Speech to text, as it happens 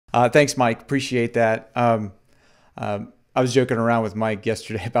Thanks, Mike. Appreciate that. I was joking around with Mike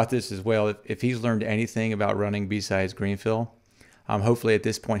yesterday about this as well. If he's learned anything about running BSides Greenville, hopefully at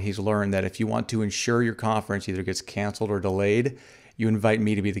this point he's learned that if you want to ensure your conference either gets canceled or delayed, you invite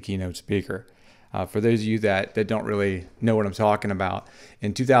me to be the keynote speaker. For those of you that don't really know what I'm talking about,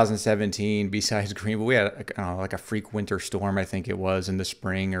 in 2017, BSides Greenville, we had like a freak winter storm, I think it was, in the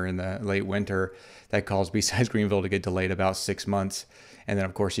spring or in the late winter that caused BSides Greenville to get delayed about 6 months. And then,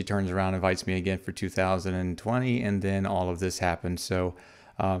 of course, he turns around and invites me again for 2020, and then all of this happened. So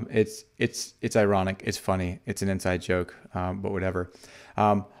it's ironic, it's funny, it's an inside joke, but whatever.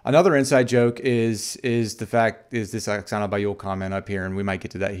 Another inside joke is this Oksana Bayul comment up here, and we might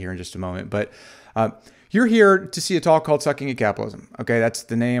get to that here in just a moment. But you're here to see a talk called Sucking at Capitalism. Okay, that's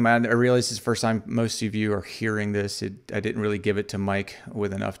the name. I realize this is the first time most of you are hearing this. I didn't really give it to Mike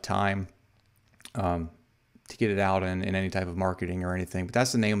with enough time to get it out in any type of marketing or anything. But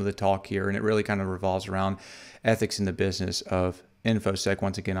that's the name of the talk here, and it really kind of revolves around ethics in the business of InfoSec.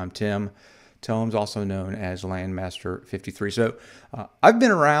 Once again, I'm Tim Tomes, also known as Landmaster 53. So I've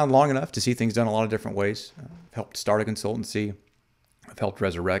been around long enough to see things done a lot of different ways. I've helped start a consultancy. I've helped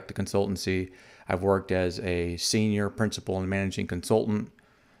resurrect a consultancy. I've worked as a senior principal and managing consultant,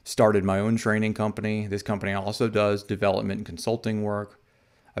 started my own training company. This company also does development and consulting work.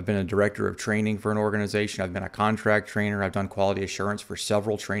 I've been a director of training for an organization. I've been a contract trainer. I've done quality assurance for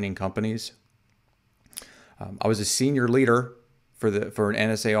several training companies. I was a senior leader for an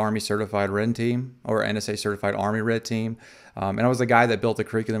NSA Army certified Red team, or NSA certified Army Red team. And I was the guy that built the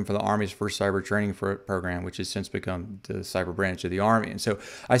curriculum for the Army's first cyber training program, which has since become the cyber branch of the Army. And so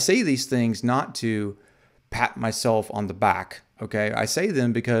I say these things not to pat myself on the back, okay? I say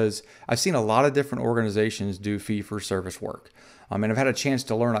them because I've seen a lot of different organizations do fee-for-service work. And I've had a chance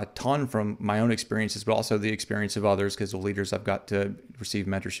to learn a ton from my own experiences, but also the experience of others because the leaders I've got to receive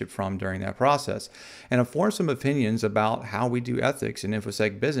mentorship from during that process. And I've formed some opinions about how we do ethics in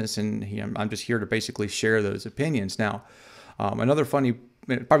InfoSec business, and I'm just here to basically share those opinions. Now, another funny,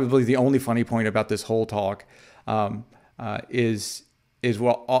 probably the only funny point about this whole talk is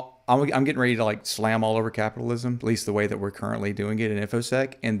well, I'm getting ready to like slam all over capitalism, at least the way that we're currently doing it in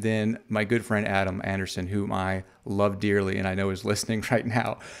InfoSec. And then my good friend Adam Anderson, whom I love dearly and I know is listening right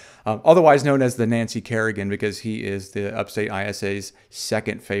now, otherwise known as the Nancy Kerrigan, because he is the Upstate ISA's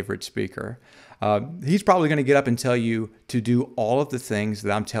second favorite speaker. He's probably going to get up and tell you to do all of the things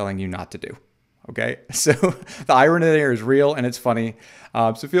that I'm telling you not to do. Okay, so the irony there is real and it's funny.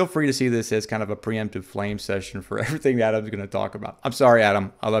 So feel free to see this as kind of a preemptive flame session for everything that Adam's going to talk about. I'm sorry,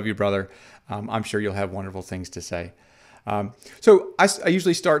 Adam. I love you, brother. I'm sure you'll have wonderful things to say. So I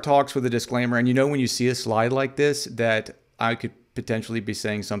usually start talks with a disclaimer. And you know when you see a slide like this that I could potentially be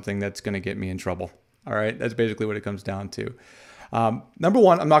saying something that's going to get me in trouble. All right, that's basically what it comes down to. Number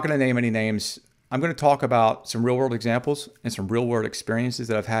one, I'm not going to name any names. I'm going to talk about some real world examples and some real world experiences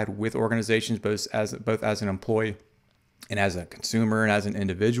that I've had with organizations, both as an employee and as a consumer and as an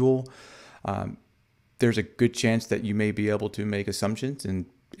individual. There's a good chance that you may be able to make assumptions and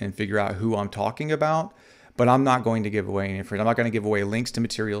figure out who I'm talking about, but I'm not going to give away any information. I'm not going to give away links to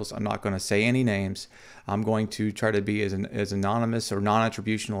materials. I'm not going to say any names. I'm going to try to be as anonymous or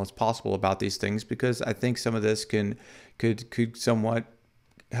non-attributional as possible about these things, because I think some of this could somewhat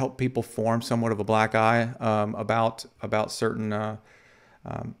help people form somewhat of a black eye about certain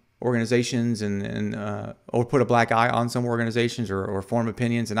organizations or put a black eye on some organizations or form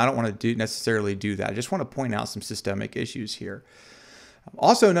opinions. And I don't want to necessarily do that. I just want to point out some systemic issues here.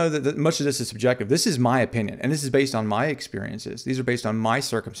 Also know that much of this is subjective. This is my opinion, and this is based on my experiences. These are based on my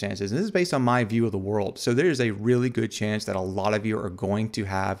circumstances, and this is based on my view of the world. So there is a really good chance that a lot of you are going to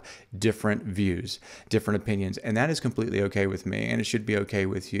have different views, different opinions, and that is completely okay with me, and it should be okay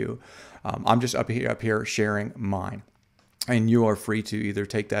with you. I'm just up here sharing mine, and you are free to either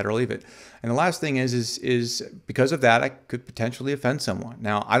take that or leave it. And the last thing is because of that, I could potentially offend someone.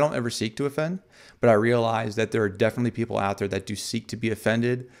 Now, I don't ever seek to offend, but I realize that there are definitely people out there that do seek to be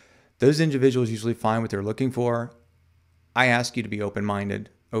offended. Those individuals usually find what they're looking for. I ask you to be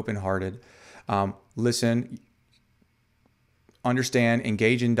open-minded, open-hearted, listen, understand,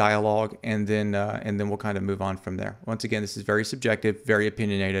 engage in dialogue, and then we'll kind of move on from there. Once again, this is very subjective, very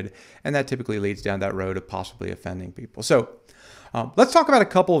opinionated, and that typically leads down that road of possibly offending people. So let's talk about a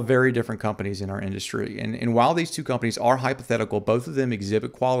couple of very different companies in our industry. And while these two companies are hypothetical, both of them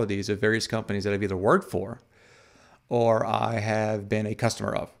exhibit qualities of various companies that I've either worked for or I have been a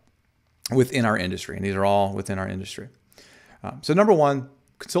customer of within our industry. And these are all within our industry. So number one,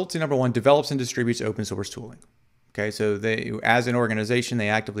 consultancy number one develops and distributes open source tooling. Okay, so they, as an organization, they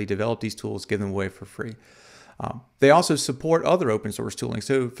actively develop these tools, give them away for free. They also support other open source tooling.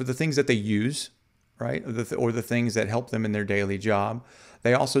 So for the things that they use, right, or the things that help them in their daily job,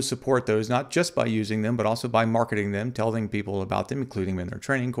 they also support those not just by using them, but also by marketing them, telling people about them, including them in their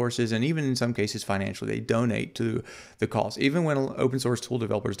training courses, and even in some cases financially, they donate to the cause. Even when open source tool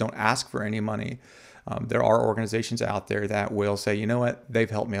developers don't ask for any money, there are organizations out there that will say, you know what,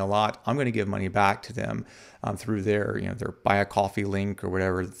 they've helped me a lot. I'm going to give money back to them through their, their buy a coffee link or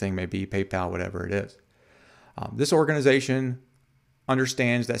whatever the thing may be, PayPal, whatever it is. This organization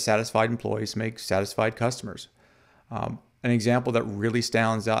understands that satisfied employees make satisfied customers. An example that really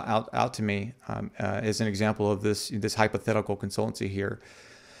stands out to me is an example of this hypothetical consultancy here.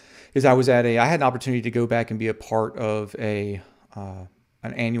 Is I had an opportunity to go back and be a part of an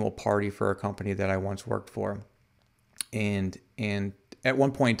annual party for a company that I once worked for, and at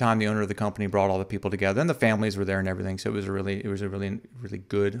one point in time, the owner of the company brought all the people together, and the families were there and everything. So it was a really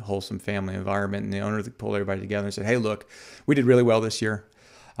good, wholesome family environment. And the owner pulled everybody together and said, "Hey, look, we did really well this year.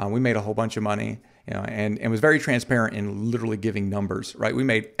 We made a whole bunch of money, and was very transparent in literally giving numbers. Right, we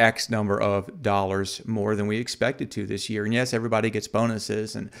made X number of dollars more than we expected to this year. And yes, everybody gets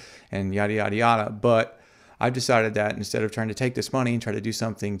bonuses and yada yada yada, but I've decided that instead of trying to take this money and try to do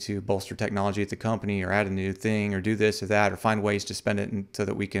something to bolster technology at the company or add a new thing or do this or that or find ways to spend it so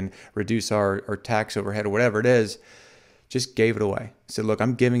that we can reduce our tax overhead or whatever it is, just gave it away. Said, look,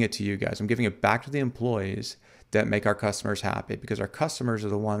 I'm giving it to you guys. I'm giving it back to the employees that make our customers happy, because our customers are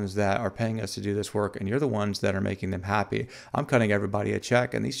the ones that are paying us to do this work, and you're the ones that are making them happy. I'm cutting everybody a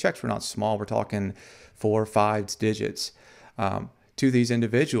check, and these checks were not small. We're talking 4 or 5 digits. To these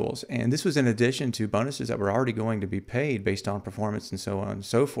individuals. And this was in addition to bonuses that were already going to be paid based on performance and so on and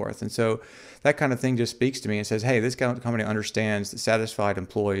so forth. And so that kind of thing just speaks to me and says, hey, this company understands that satisfied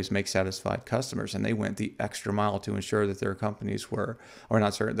employees make satisfied customers. And they went the extra mile to ensure that their companies were, or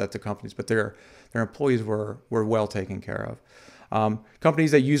not certain that the companies, but their employees were well taken care of. Companies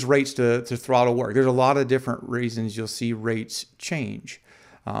that use rates to throttle work. There's a lot of different reasons you'll see rates change.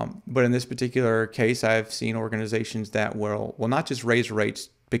 But in this particular case, I've seen organizations that will not just raise rates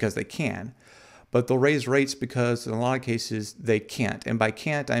because they can, but they'll raise rates because in a lot of cases they can't. And by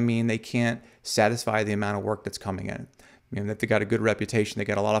can't, I mean they can't satisfy the amount of work that's coming in. That they got a good reputation, they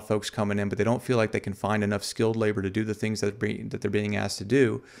got a lot of folks coming in, but they don't feel like they can find enough skilled labor to do the things that they're being asked to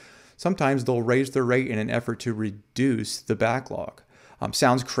do. Sometimes they'll raise their rate in an effort to reduce the backlog.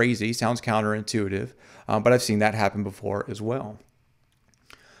 Sounds crazy, sounds counterintuitive, but I've seen that happen before as well.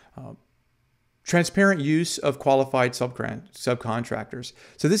 Transparent use of qualified subcontractors.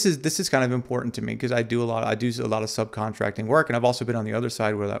 So this is kind of important to me because I do a lot of subcontracting work, and I've also been on the other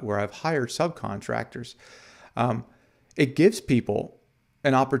side where I've hired subcontractors. It gives people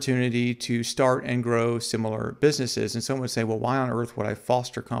an opportunity to start and grow similar businesses. And someone would say, well, why on earth would I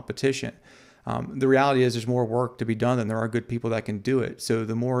foster competition? The reality is there's more work to be done than there are good people that can do it. So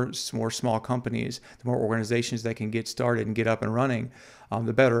the more small companies, the more organizations that can get started and get up and running,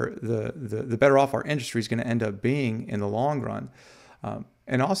 the better off our industry is going to end up being in the long run.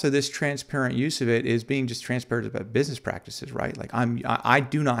 And also this transparent use of it is being just transparent about business practices, right? Like I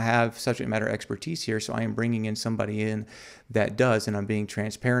do not have subject matter expertise here, so I am bringing in somebody in that does, and I'm being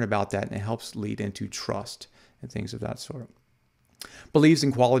transparent about that, and it helps lead into trust and things of that sort. Believes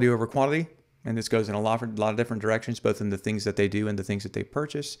in quality over quantity. And this goes in a lot of different directions, both in the things that they do and the things that they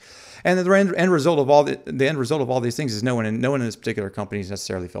purchase. And the end result of all these things is no one in this particular company is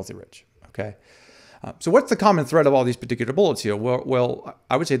necessarily filthy rich. Okay. So what's the common thread of all these particular bullets here? Well,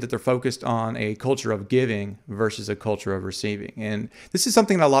 I would say that they're focused on a culture of giving versus a culture of receiving. And this is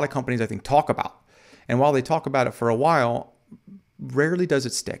something that a lot of companies, I think, talk about. And while they talk about it for a while, rarely does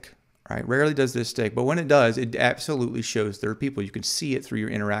it stick. Right? Rarely does this stick, but when it does, it absolutely shows there are people. You can see it through your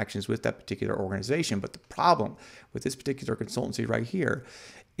interactions with that particular organization. But the problem with this particular consultancy right here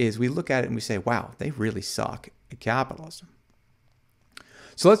is we look at it and we say, wow, they really suck at capitalism.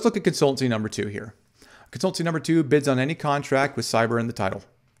 So let's look at consultancy number 2 here. Consultancy number 2 bids on any contract with cyber in the title.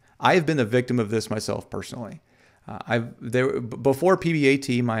 I have been a victim of this myself personally. Before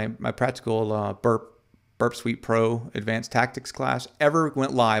PBAT, my practical Burp Suite Pro Advanced Tactics class ever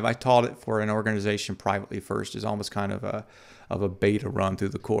went live, I taught it for an organization privately first as almost kind of a beta run through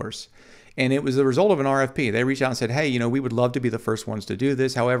the course. And it was the result of an RFP. They reached out and said, hey, we would love to be the first ones to do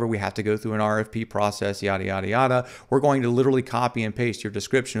this. However, we have to go through an RFP process, yada, yada, yada. We're going to literally copy and paste your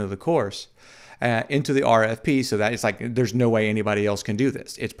description of the course into the RFP, so that it's like there's no way anybody else can do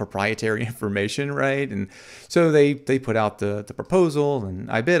this. It's proprietary information, right? And so they put out the proposal, and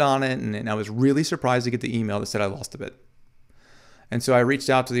I bid on it, and I was really surprised to get the email that said I lost the bid. And so I reached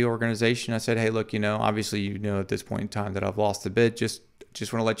out to the organization. I said, hey, look, obviously at this point in time that I've lost the bid. Just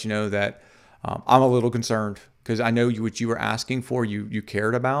want to let you know that I'm a little concerned because I know what you were asking for, you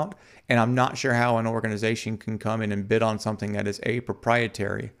cared about, and I'm not sure how an organization can come in and bid on something that is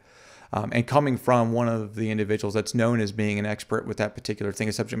proprietary, and coming from one of the individuals that's known as being an expert with that particular thing,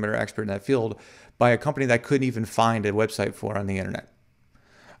 a subject matter expert in that field, by a company that couldn't even find a website for on the internet.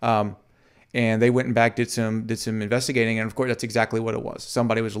 And they went and back, did some investigating, and of course that's exactly what it was.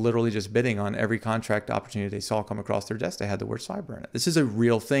 Somebody was literally just bidding on every contract opportunity they saw come across their desk. They had the word cyber in it. This is a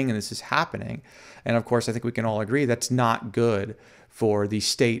real thing, and this is happening. And of course, I think we can all agree that's not good for the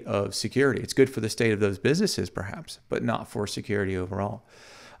state of security. It's good for the state of those businesses, perhaps, but not for security overall.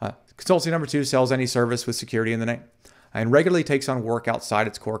 Consultancy number 2 sells any service with security in the name, and regularly takes on work outside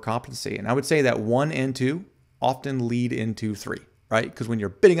its core competency. And I would say that 1 and 2 often lead into 3. Right? Because when you're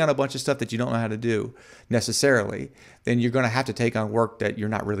bidding on a bunch of stuff that you don't know how to do necessarily, then you're going to have to take on work that you're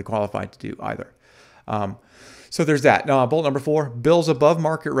not really qualified to do either. So there's that. Now, bullet number 4, bills above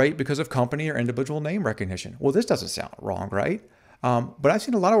market rate because of company or individual name recognition. Well, this doesn't sound wrong, right? But I've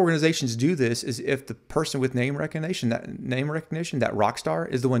seen a lot of organizations do this is if the person with name recognition, that rock star,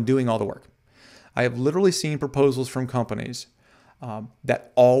 is the one doing all the work. I have literally seen proposals from companies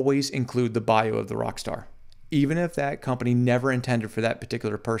that always include the bio of the rock star, even if that company never intended for that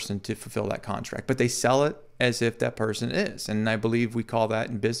particular person to fulfill that contract, but they sell it as if that person is. And I believe we call that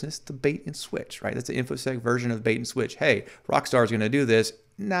in business the bait and switch, right? That's the InfoSec version of bait and switch. Hey, Rockstar is going to do this.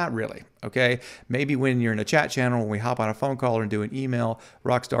 Not really, okay? Maybe when you're in a chat channel, when we hop on a phone call or do an email,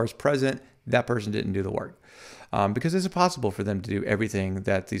 Rockstar is present. That person didn't do the work. Because it's impossible for them to do everything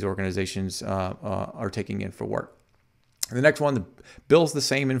that these organizations are taking in for work. The next one, the bill's the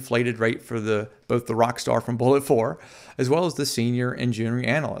same inflated rate for both the rock star from bullet 4, as well as the senior and junior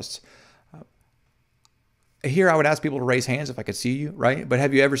analysts. Here, I would ask people to raise hands if I could see you, right? But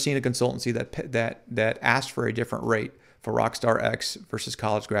have you ever seen a consultancy that asked for a different rate for Rockstar X versus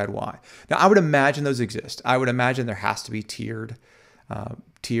College Grad Y? Now, I would imagine those exist. I would imagine there has to be tiered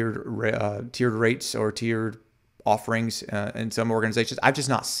rates or tiered offerings in some organizations. I've just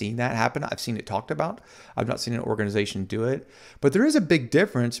not seen that happen. I've seen it talked about. I've not seen an organization do it. But there is a big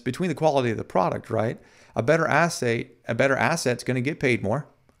difference between the quality of the product, right? A better asset's going to get paid more.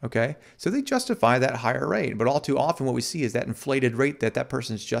 Okay, so they justify that higher rate, but all too often what we see is that inflated rate that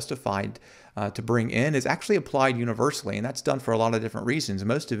person's justified to bring in is actually applied universally, and that's done for a lot of different reasons,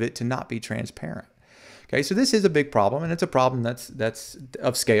 most of it to not be transparent. Okay, so this is a big problem, and it's a problem that's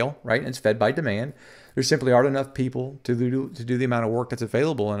of scale, right? And it's fed by demand. There simply aren't enough people to do the amount of work that's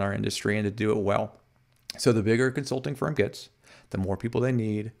available in our industry and to do it well. So the bigger a consulting firm gets, the more people they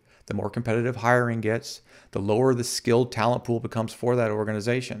need, the more competitive hiring gets, the lower the skilled talent pool becomes for that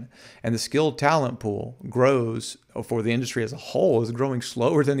organization. And the skilled talent pool grows for the industry as a whole is growing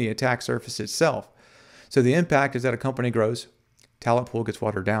slower than the attack surface itself. So the impact is that a company grows, talent pool gets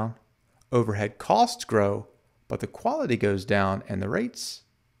watered down, overhead costs grow, but the quality goes down and the rates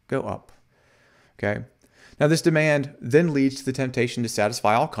go up. Okay. Now this demand then leads to the temptation to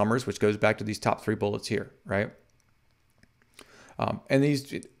satisfy all comers, which goes back to these top 3 bullets here, right?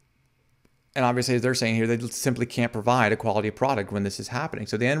 And obviously, as they're saying here, they simply can't provide a quality product when this is happening.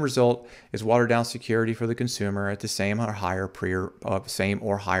 So the end result is watered down security for the consumer at the same or higher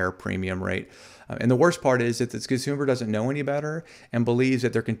premium rate. And the worst part is that the consumer doesn't know any better and believes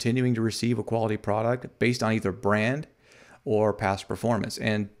that they're continuing to receive a quality product based on either brand or past performance.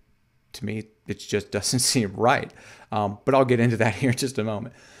 And to me, it just doesn't seem right. But I'll get into that here in just a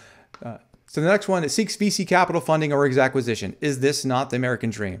moment. So the next one, it seeks VC capital funding or acquisition. Is this not the American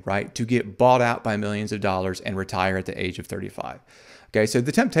dream, right? To get bought out by millions of dollars and retire at the age of 35. Okay, so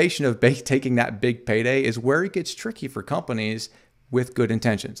the temptation of taking that big payday is where it gets tricky for companies with good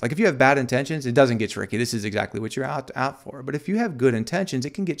intentions. Like if you have bad intentions, it doesn't get tricky. This is exactly what you're out for. But if you have good intentions, it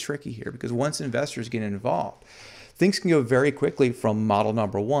can get tricky here because once investors get involved, things can go very quickly from model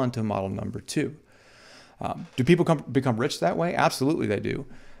number 1 to model number 2. Do people become rich that way? Absolutely they do.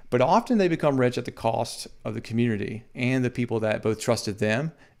 But often they become rich at the cost of the community and the people that both trusted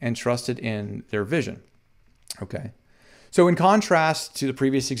them and trusted in their vision. Okay. So in contrast to the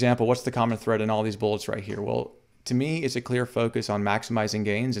previous example, what's the common thread in all these bullets right here? Well, to me, it's a clear focus on maximizing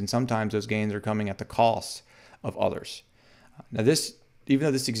gains, and sometimes those gains are coming at the cost of others. Now even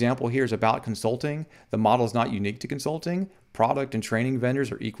though this example here is about consulting, the model is not unique to consulting. Product and training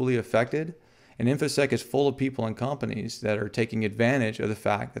vendors are equally affected. And InfoSec is full of people and companies that are taking advantage of the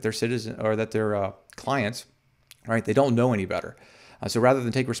fact that their citizens or that their clients, right, they don't know any better. So rather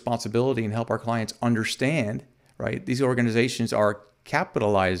than take responsibility and help our clients understand, right, these organizations are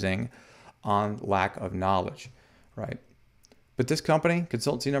capitalizing on lack of knowledge, right? But this company,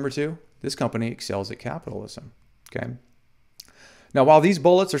 consultancy number 2, this company excels at capitalism, okay? Now, while these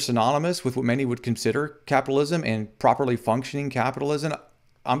bullets are synonymous with what many would consider capitalism and properly functioning capitalism,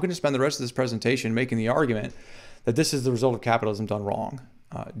 I'm going to spend the rest of this presentation making the argument that this is the result of capitalism done wrong,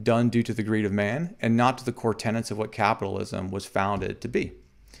 done due to the greed of man, and not to the core tenets of what capitalism was founded to be.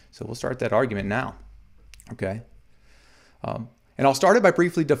 So we'll start that argument now. Okay. And I'll start it by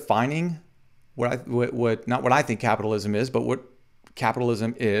briefly defining not what I think capitalism is, but what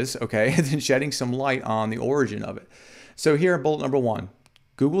capitalism is, okay, and then shedding some light on the origin of it. So here in bullet number 1,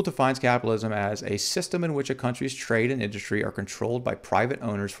 Google defines capitalism as a system in which a country's trade and industry are controlled by private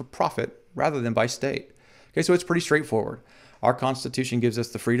owners for profit rather than by state. Okay, so it's pretty straightforward. Our Constitution gives us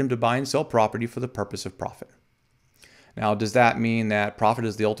the freedom to buy and sell property for the purpose of profit. Now, does that mean that profit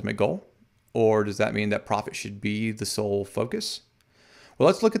is the ultimate goal? Or does that mean that profit should be the sole focus? Well,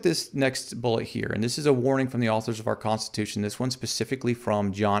 let's look at this next bullet here. And this is a warning from the authors of our Constitution, this one specifically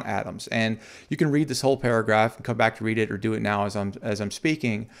from John Adams. And you can read this whole paragraph and come back to read it or do it now as I'm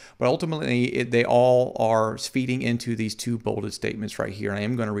speaking. But ultimately, they all are feeding into these two bolded statements right here. And I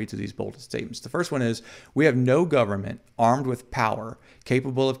am going to read through these bolded statements. The first one is, we have no government armed with power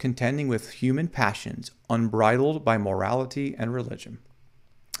capable of contending with human passions, unbridled by morality and religion.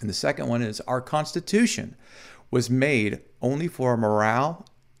 And the second one is, our Constitution was made only for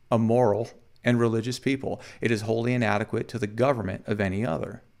a moral and religious people. It is wholly inadequate to the government of any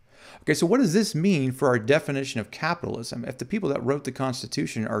other. Okay, so what does this mean for our definition of capitalism? If the people that wrote the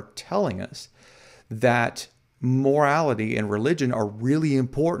Constitution are telling us that morality and religion are really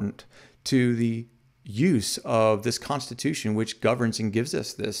important to the use of this Constitution, which governs and gives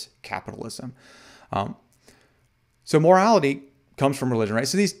us this capitalism. So morality comes from religion, right?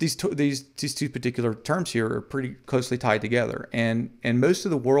 So these two particular terms here are pretty closely tied together, and most of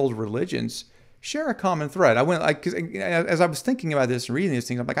the world religions share a common thread. As I was thinking about this and reading these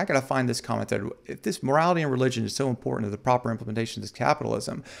things, I'm like, I got to find this common thread. If this morality and religion is so important to the proper implementation of this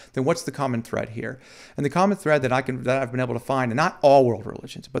capitalism, then what's the common thread here? And the common thread that I've been able to find, and not all world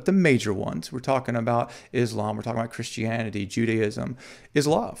religions, but the major ones, we're talking about Islam, we're talking about Christianity, Judaism, is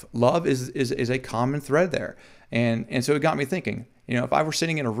love. Love is a common thread there. And so it got me thinking, if I were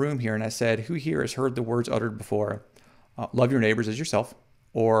sitting in a room here and I said, who here has heard the words uttered before, love your neighbors as yourself,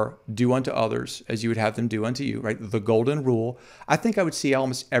 or do unto others as you would have them do unto you, right? The golden rule. I think I would see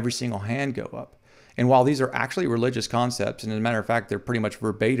almost every single hand go up. And while these are actually religious concepts, and as a matter of fact, they're pretty much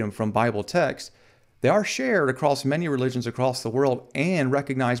verbatim from Bible text, they are shared across many religions across the world and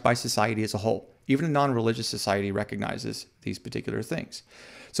recognized by society as a whole. Even a non-religious society recognizes these particular things.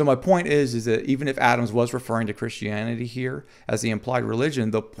 So my point is that even if Adams was referring to Christianity here as the implied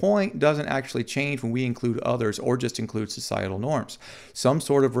religion, the point doesn't actually change when we include others or just include societal norms. Some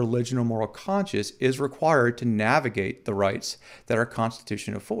sort of religion or moral conscience is required to navigate the rights that our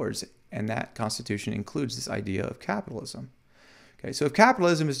Constitution affords, and that Constitution includes this idea of capitalism. Okay, so if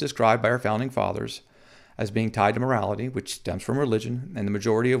capitalism is described by our founding fathers as being tied to morality, which stems from religion, and the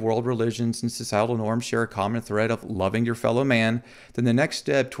majority of world religions and societal norms share a common thread of loving your fellow man, then the next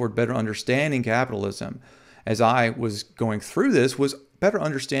step toward better understanding capitalism, as I was going through this, was better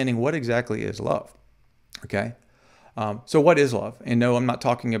understanding what exactly is love. Okay, so what is love? And no, I'm not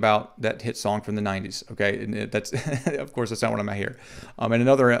talking about that hit song from the 90s. Okay, and that's of course that's not what I'm at here. And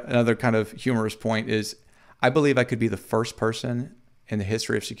another kind of humorous point is, I believe I could be the first person in the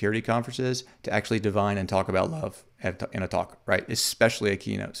history of security conferences to actually define and talk about love in a talk, right? Especially a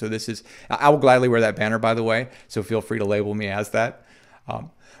keynote. So I will gladly wear that banner, by the way, so feel free to label me as that.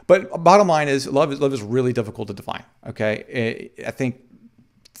 But bottom line is, love is really difficult to define, okay? I think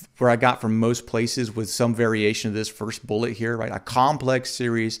where I got from most places with some variation of this first bullet here, right? A complex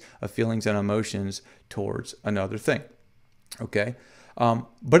series of feelings and emotions towards another thing, okay?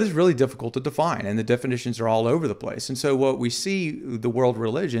 But it's really difficult to define, and the definitions are all over the place. And so what we see, the world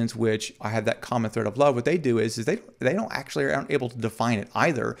religions, which I have that common thread of love, what they do is they aren't able to define it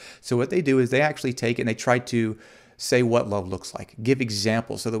either. So what they do is they actually take it and they try to say what love looks like, give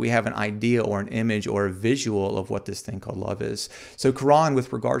examples so that we have an idea or an image or a visual of what this thing called love is. So Quran,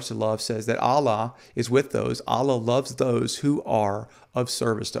 with regards to love, says that Allah is with those, Allah loves those who are of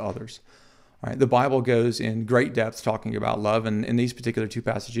service to others. All right, the Bible goes in great depth talking about love, and in these particular two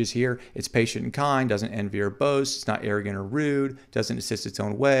passages here, it's patient and kind, doesn't envy or boast, it's not arrogant or rude, doesn't insist its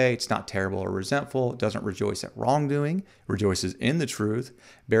own way, it's not terrible or resentful, doesn't rejoice at wrongdoing, rejoices in the truth,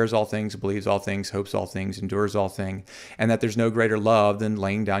 bears all things, believes all things, hopes all things, endures all things, and that there's no greater love than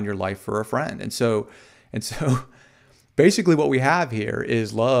laying down your life for a friend. And so basically what we have here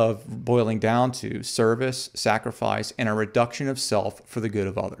is love boiling down to service, sacrifice, and a reduction of self for the good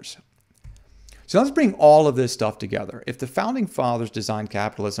of others. So let's bring all of this stuff together. If the founding fathers designed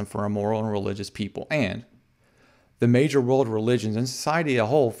capitalism for a moral and religious people, and the major world religions and society as a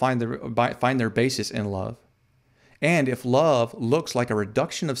whole find their basis in love. And if love looks like a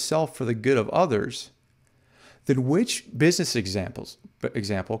reduction of self for the good of others, then which business example,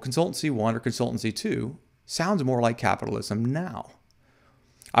 consultancy 1 or consultancy 2, sounds more like capitalism now?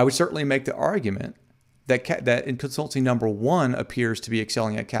 I would certainly make the argument that in consultancy number 1 appears to be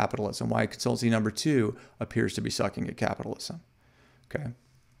excelling at capitalism, while consultancy number 2 appears to be sucking at capitalism. Okay.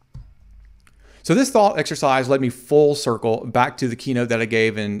 So this thought exercise led me full circle back to the keynote that I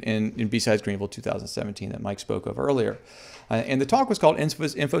gave in BSides Greenville 2017 that Mike spoke of earlier. And the talk was called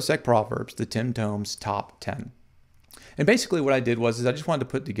InfoSec Proverbs, the Tim Tome's Top 10. And basically what I did was I just wanted to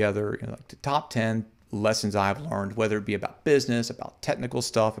put together like the top 10 lessons I've learned, whether it be about business, about technical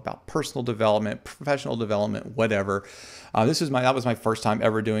stuff, about personal development, professional development, whatever. That was my first time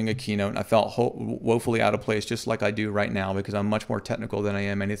ever doing a keynote, and I felt woefully out of place, just like I do right now, because I'm much more technical than I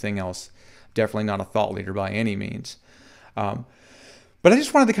am anything else. Definitely not a thought leader by any means. But I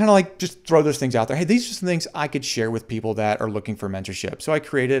just wanted to kind of like just throw those things out there. Hey, these are some things I could share with people that are looking for mentorship. So I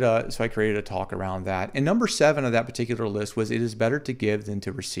created a talk around that. And number 7 of that particular list was, it is better to give than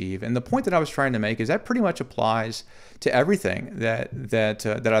to receive. And the point that I was trying to make is that pretty much applies to everything that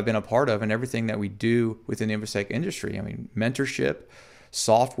I've been a part of and everything that we do within the InfoSec industry. I mean, mentorship,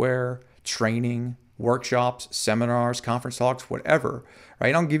 software, training, workshops, seminars, conference talks, whatever,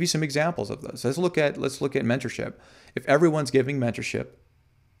 right? I'll give you some examples of those. Let's look at mentorship. If everyone's giving mentorship,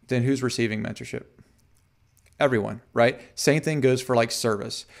 then who's receiving mentorship? Everyone, right? Same thing goes for like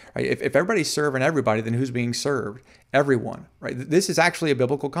service, right? If everybody's serving everybody, then who's being served? Everyone, right? This is actually a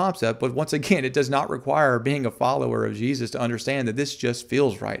biblical concept, but once again, it does not require being a follower of Jesus to understand that this just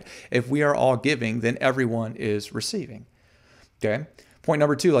feels right. If we are all giving, then everyone is receiving, okay? Point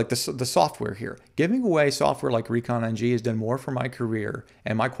number 2, like the software here. Giving away software like Recon NG has done more for my career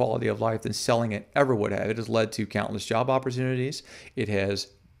and my quality of life than selling it ever would have. It has led to countless job opportunities. It's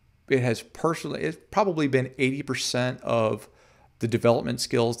probably been 80% of the development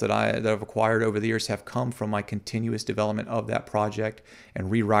skills that I've acquired over the years have come from my continuous development of that project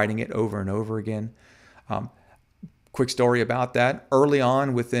and rewriting it over and over again. Quick story about that. Early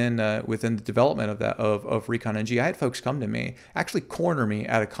on within the development of Recon NG, I had folks come to me, actually corner me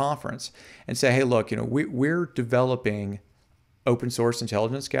at a conference and say, hey, look, we're developing open source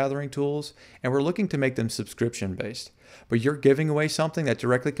intelligence gathering tools, and we're looking to make them subscription based. But you're giving away something that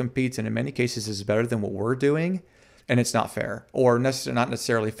directly competes and in many cases is better than what we're doing, and it's not fair, or not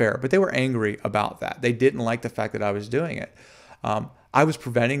necessarily fair, but they were angry about that. They didn't like the fact that I was doing it. I was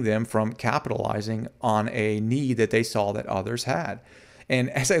preventing them from capitalizing on a need that they saw that others had. And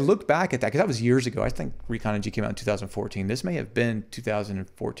as I looked back at that, because that was years ago, I think Recon NG came out in 2014. This may have been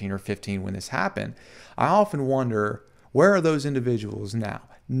 2014 or 15 when this happened. I often wonder, where are those individuals now?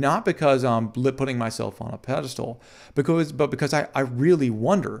 Not because I'm putting myself on a pedestal, but because I really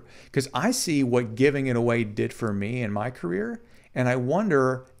wonder, because I see what giving it away did for me in my career, and I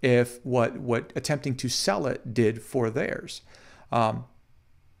wonder if what attempting to sell it did for theirs. And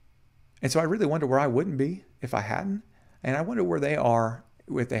so I really wonder where I wouldn't be if I hadn't. And I wonder where they are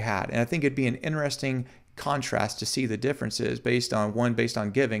if they had. And I think it'd be an interesting contrast to see the differences based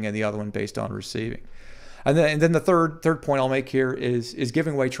on giving and the other one based on receiving. And then the third point I'll make here is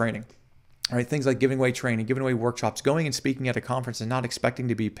giving away training. All right, things like giving away training, giving away workshops, going and speaking at a conference and not expecting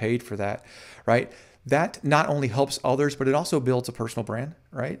to be paid for that, right? That not only helps others, but it also builds a personal brand,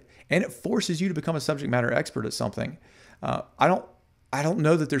 right? And it forces you to become a subject matter expert at something. I don't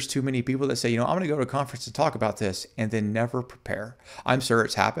know that there's too many people that say, I'm going to go to a conference and talk about this and then never prepare. I'm sure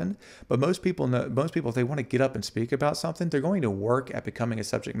it's happened, but most people, if they want to get up and speak about something, they're going to work at becoming a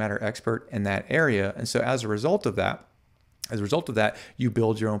subject matter expert in that area. And so as a result of that, you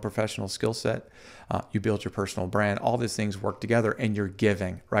build your own professional skill set, you build your personal brand, all these things work together and you're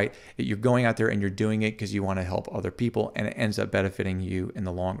giving, right? You're going out there and you're doing it because you want to help other people and it ends up benefiting you in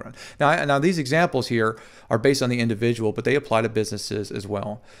the long run. Now these examples here are based on the individual, but they apply to businesses as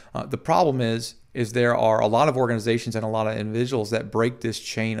well. The problem is there are a lot of organizations and a lot of individuals that break this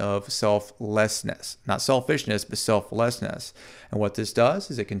chain of selflessness, not selfishness, but selflessness. And what this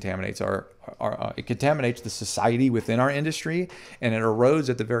does is it contaminates it contaminates the society within our industry, and it erodes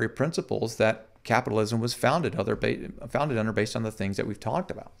at the very principles that capitalism was founded under based on the things that we've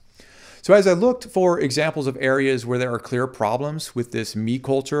talked about. So as I looked for examples of areas where there are clear problems with this me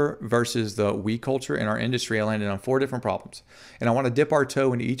culture versus the we culture in our industry, I landed on 4 different problems. And I want to dip our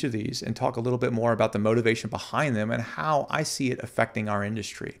toe into each of these and talk a little bit more about the motivation behind them and how I see it affecting our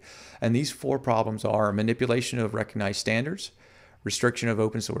industry. And these 4 problems are manipulation of recognized standards, restriction of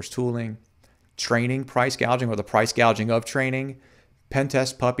open source tooling, training price gouging or the price gouging of training, pen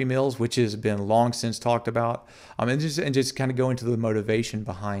test puppy mills, which has been long since talked about, and just kind of go into the motivation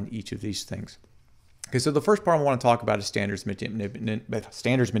behind each of these things. Okay, so the first part I want to talk about is standards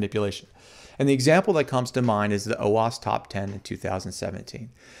manipulation. And the example that comes to mind is the OWASP Top 10 in 2017.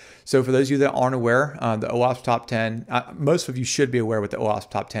 So for those of you that aren't aware, the OWASP Top 10, most of you should be aware what the OWASP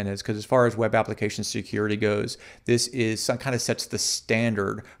Top 10 is, because as far as web application security goes, this is some kind of sets the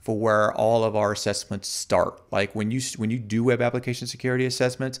standard for where all of our assessments start. Like when you do web application security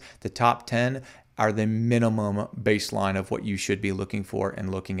assessments, the top 10 are the minimum baseline of what you should be looking for and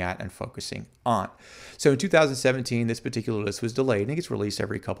looking at and focusing on. So in 2017, this particular list was delayed, and it gets released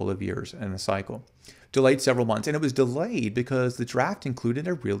every couple of years in a cycle. Delayed several months, and it was delayed because the draft included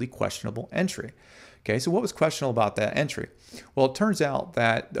a really questionable entry. Okay, so what was questionable about that entry? Well, it turns out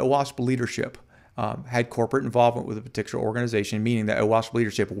that the OWASP leadership had corporate involvement with a particular organization, meaning that OWASP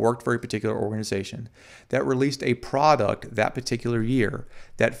leadership worked for a particular organization that released a product that particular year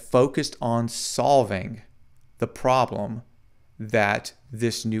that focused on solving the problem that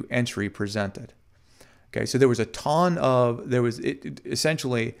this new entry presented. Okay, so there was a ton of,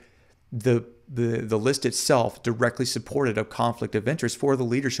 essentially the list itself directly supported a conflict of interest for the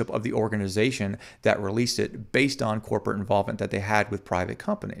leadership of the organization that released it based on corporate involvement that they had with private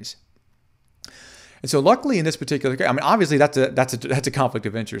companies. And so luckily in this particular case, I mean, obviously that's a conflict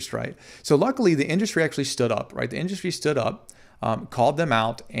of interest, right? So luckily the industry actually stood up, right? The industry stood up, called them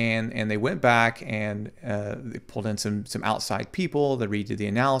out, and they went back and they pulled in some outside people that redid the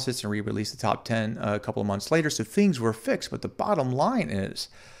analysis and re-released the top 10 a couple of months later. So things were fixed. But the bottom line is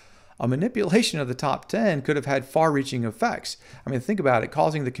a manipulation of the top 10 could have had far-reaching effects. I mean, think about it,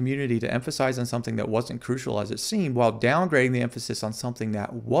 causing the community to emphasize on something that wasn't crucial as it seemed while downgrading the emphasis on something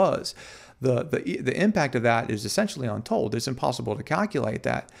that was. The impact of that is essentially untold. It's impossible to calculate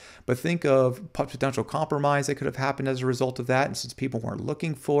that. But think of potential compromise that could have happened as a result of that. And since people weren't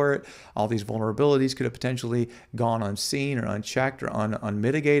looking for it, all these vulnerabilities could have potentially gone unseen or unchecked or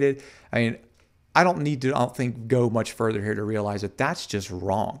unmitigated. I mean, I don't think go much further here to realize that that's just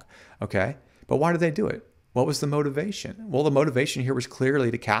wrong. Okay, but why did they do it? What was the motivation? Well, the motivation here was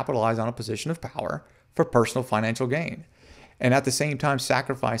clearly to capitalize on a position of power for personal financial gain, and at the same time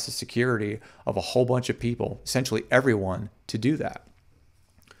sacrifice the security of a whole bunch of people, essentially everyone, to do that.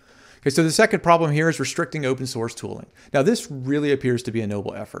 Okay, so the second problem here is restricting open source tooling. Now, this really appears to be a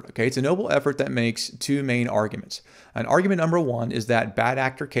noble effort. Okay, it's a noble effort that makes two main arguments. And argument number one is that bad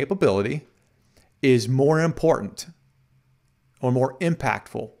actor capability is more important or more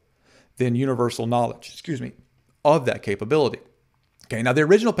impactful than universal knowledge, of that capability. Okay, now the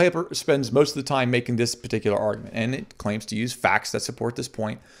original paper spends most of the time making this particular argument, and it claims to use facts that support this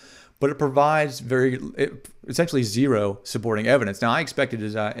point, but it provides essentially zero supporting evidence. Now, I expected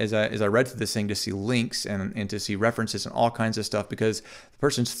as I read through this thing to see links and to see references and all kinds of stuff, because the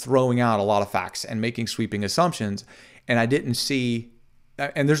person's throwing out a lot of facts and making sweeping assumptions, and I didn't see.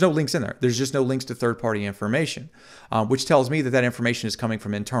 And there's no links in there. There's just no links to third-party information, which tells me that that information is coming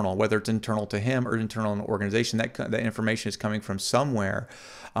from internal, whether it's internal to him or internal in the organization. That information is coming from somewhere,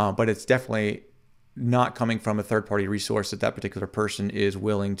 but it's definitely not coming from a third-party resource that particular person is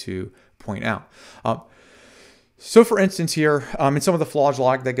willing to point out. So, for instance, here in some of the flawed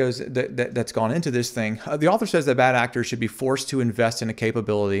log that's gone into this thing, the author says that bad actors should be forced to invest in a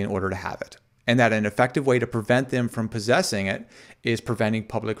capability in order to have it, and that an effective way to prevent them from possessing it is preventing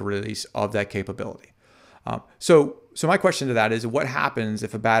public release of that capability. So my question to that is, what happens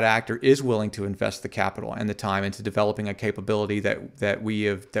if a bad actor is willing to invest the capital and the time into developing a capability that we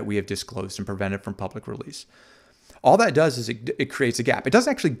have disclosed and prevented from public release? All that does is it creates a gap. It doesn't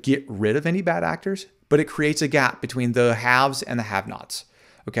actually get rid of any bad actors, but it creates a gap between the haves and the have-nots.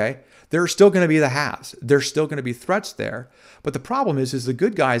 Okay, there are still going to be the haves. There's still going to be threats there. But the problem is the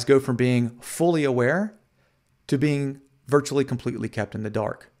good guys go from being fully aware to being virtually completely kept in the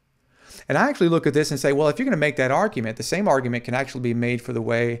dark. And I actually look at this and say, well, if you're going to make that argument, the same argument can actually be made for the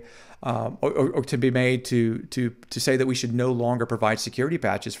way, or to be made to say that we should no longer provide security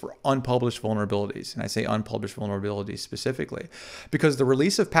patches for unpublished vulnerabilities. And I say unpublished vulnerabilities specifically, because the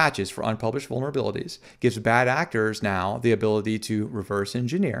release of patches for unpublished vulnerabilities gives bad actors now the ability to reverse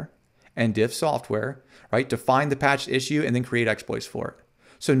engineer and diff software, right, to find the patched issue and then create exploits for it.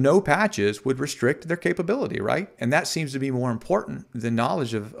 So no patches would restrict their capability, right? And that seems to be more important than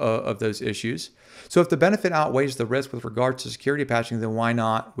knowledge of those issues. So if the benefit outweighs the risk with regards to security patching, then why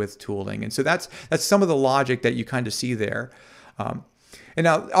not with tooling? And so that's some of the logic that you kind of see there. And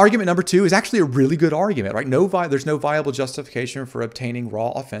now argument number 2 is actually a really good argument, right? There's no viable justification for obtaining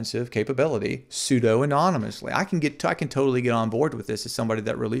raw offensive capability pseudo-anonymously. I can totally get on board with this as somebody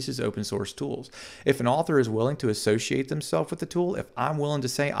that releases open source tools. If an author is willing to associate themselves with the tool, if I'm willing to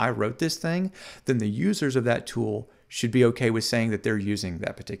say I wrote this thing, then the users of that tool should be okay with saying that they're using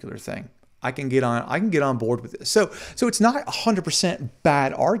that particular thing. I can get on board with this. So it's not 100%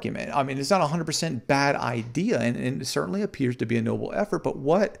 bad argument. I mean, it's not 100% bad idea, and it certainly appears to be a noble effort, but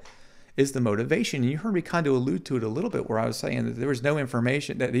what is the motivation? And you heard me kind of allude to it a little bit where I was saying that there was no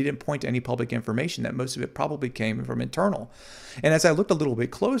information, that he didn't point to any public information, that most of it probably came from internal. And as I looked a little bit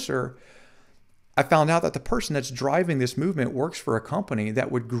closer, I found out that the person that's driving this movement works for a company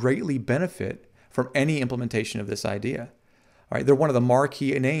that would greatly benefit from any implementation of this idea. Right, they're one of the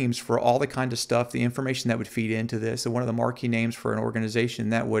marquee names for all the kind of stuff, the information that would feed into this. They're one of the marquee names for an organization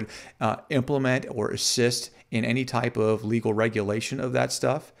that would implement or assist in any type of legal regulation of that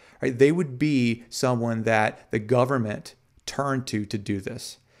stuff. Right, they would be someone that the government turned to do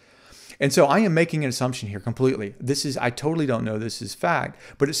this. And so I am making an assumption here completely. I totally don't know this is fact,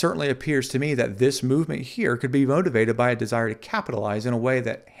 but it certainly appears to me that this movement here could be motivated by a desire to capitalize in a way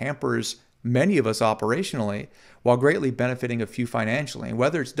that hampers many of us operationally, while greatly benefiting a few financially. And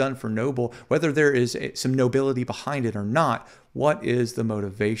whether it's done for noble, whether there is some nobility behind it or not, what is the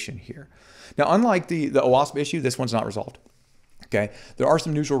motivation here? Now, unlike the OWASP issue, this one's not resolved. Okay, there are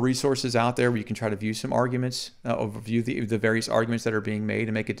some neutral resources out there where you can try to view some arguments, view the various arguments that are being made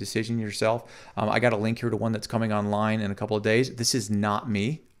and make a decision yourself. I got a link here to one that's coming online in a couple of days. This is not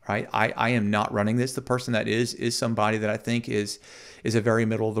me. Right? I am not running this. The person that is somebody that I think is a very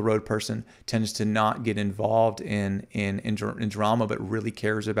middle of the road person, tends to not get involved in drama, but really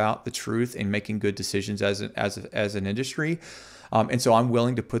cares about the truth and making good decisions as an industry. And so I'm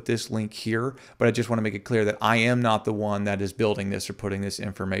willing to put this link here, but I just want to make it clear that I am not the one that is building this or putting this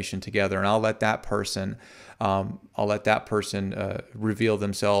information together. And I'll let that person reveal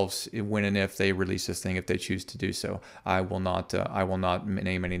themselves when and if they release this thing, if they choose to do so. I will not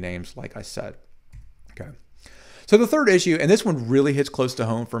name any names, like I said. Okay. So the third issue, and this one really hits close to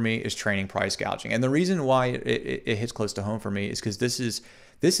home for me, is training price gouging. And the reason why it hits close to home for me is because this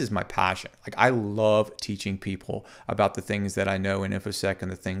is my passion. Like, I love teaching people about the things that I know in InfoSec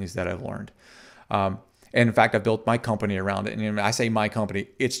and the things that I've learned. And in fact, I've built my company around it. And I say my company,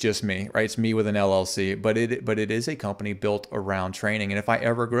 it's just me, right? It's me with an LLC, but it is a company built around training. And if I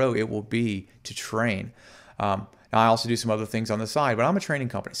ever grow, it will be to train. Now, I also do some other things on the side, but I'm a training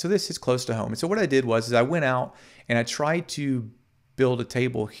company. So this is close to home. And so what I did was I went out and I tried to build a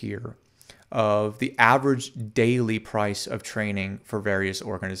table here of the average daily price of training for various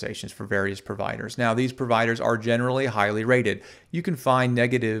organizations, for various providers. Now, these providers are generally highly rated. You can find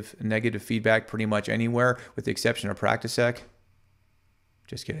negative feedback pretty much anywhere, with the exception of PracticeSec.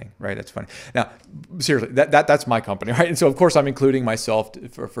 Just kidding, right? That's funny. Now, seriously, that's my company, right? And so, of course, I'm including myself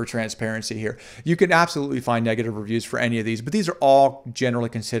for transparency here. You can absolutely find negative reviews for any of these, but these are all generally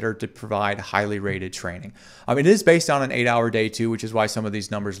considered to provide highly rated training. It is based on an 8-hour day too, which is why some of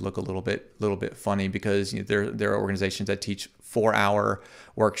these numbers look a little bit funny, because there are organizations that teach 4-hour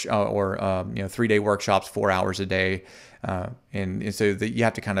workshop or 3-day workshops, 4 hours a day, and so you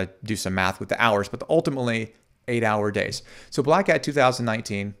have to kind of do some math with the hours, but ultimately 8-hour days. So Black Hat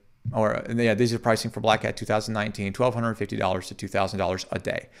 2019, these are pricing for Black Hat 2019, $1,250 to $2,000 a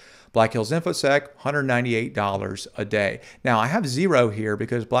day. Black Hills InfoSec, $198 a day. Now, I have zero here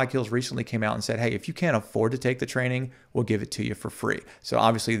because Black Hills recently came out and said, hey, if you can't afford to take the training, we'll give it to you for free. So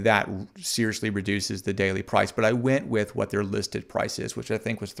obviously that seriously reduces the daily price, but I went with what their listed price is, which I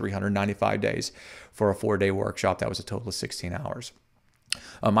think was 395 days for a 4-day workshop. That was a total of 16 hours.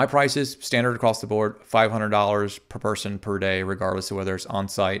 My price is standard across the board, $500 per person per day, regardless of whether it's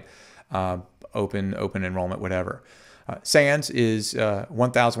on-site, open enrollment, whatever. SANS is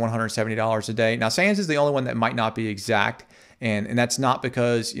 $1,170 a day. Now, SANS is the only one that might not be exact, and that's not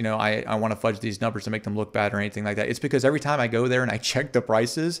because I want to fudge these numbers to make them look bad or anything like that. It's because every time I go there and I check the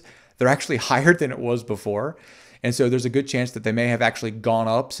prices, they're actually higher than it was before. And so there's a good chance that they may have actually gone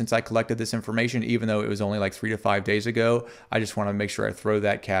up since I collected this information, even though it was only like 3 to 5 days ago. I just want to make sure I throw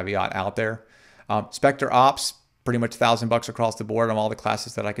that caveat out there. Spectre Ops, pretty much $1,000 across the board on all the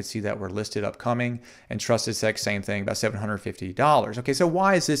classes that I could see that were listed upcoming. And Trusted Sec, same thing, about $750. Okay, so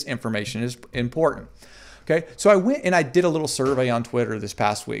why is this information important? Okay, so I went and I did a little survey on Twitter this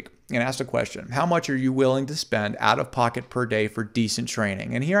past week and asked a question. How much are you willing to spend out of pocket per day for decent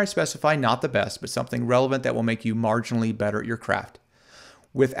training? And here I specify not the best, but something relevant that will make you marginally better at your craft.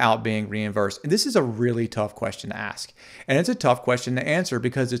 without being reimbursed? And this is a really tough question to ask. And it's a tough question to answer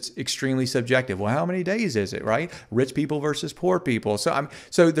because it's extremely subjective. Well, how many days is it, right? Rich people versus poor people. So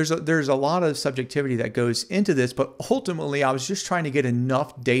there's a lot of subjectivity that goes into this, but ultimately I was just trying to get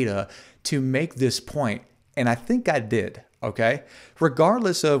enough data to make this point. And I think I did. Okay,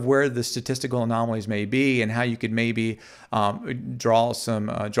 regardless of where the statistical anomalies may be and how you could maybe draw some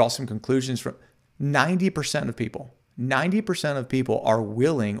conclusions from, 90% of people are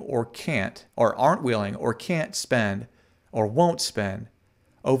willing or can't, or aren't willing or can't spend or won't spend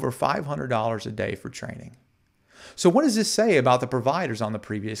over $500 a day for training. So what does this say about the providers on the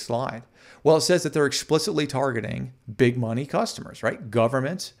previous slide? Well, it says that they're explicitly targeting big money customers, right?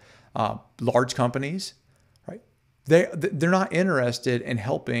 Governments, large companies. They're not interested in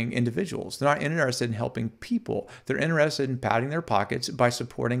helping individuals. They're not interested in helping people. They're interested in padding their pockets by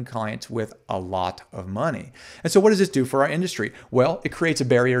supporting clients with a lot of money. And so what does this do for our industry? Well, it creates a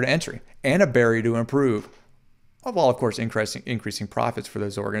barrier to entry and a barrier to improve, while of course increasing profits for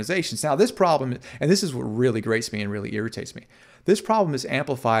those organizations. Now this problem, and this is what really grates me and really irritates me, this problem is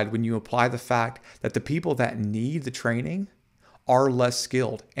amplified when you apply the fact that the people that need the training are less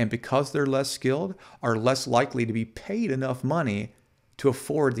skilled, and because they're less skilled, are less likely to be paid enough money to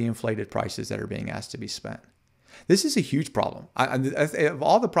afford the inflated prices that are being asked to be spent. This is a huge problem. Of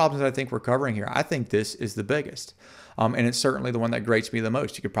all the problems that I think we're covering here, I think this is the biggest. And it's certainly the one that grates me the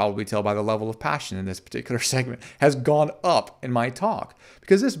most. You could probably tell by the level of passion in this particular segment has gone up in my talk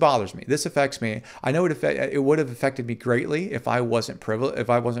because this bothers me. This affects me. I know it would have affected me greatly if I wasn't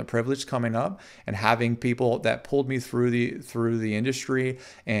privileged coming up and having people that pulled me through the industry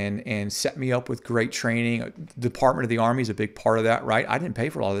and set me up with great training. Department of the Army is a big part of that, right? I didn't pay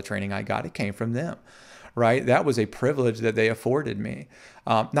for all the training I got. It came from them, right? That was a privilege that they afforded me.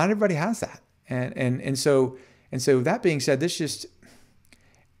 Not everybody has that. And so that being said, it's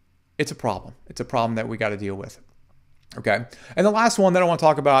a problem. It's a problem that we got to deal with. Okay. And the last one that I want to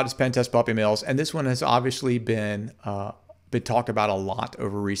talk about is pen test puppy mills. And this one has obviously been talked about a lot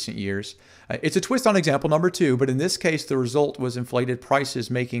over recent years. It's a twist on example number 2, but in this case, the result was inflated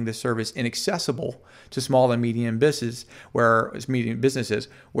prices, making the service inaccessible to small and medium businesses, where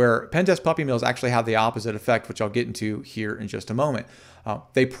pen test puppy mills actually have the opposite effect, which I'll get into here in just a moment.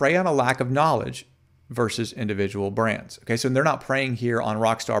 They prey on a lack of knowledge versus individual brands. Okay, so they're not preying here on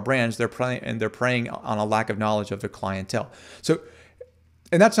rockstar brands, they're preying on a lack of knowledge of their clientele. So,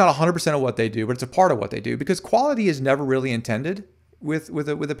 and that's not 100% of what they do, but it's a part of what they do, because quality is never really intended with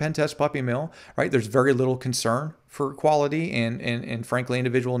a pen test puppy mill, right? There's very little concern for quality and frankly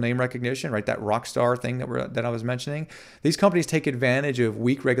individual name recognition, right? That rockstar thing that I was mentioning. These companies take advantage of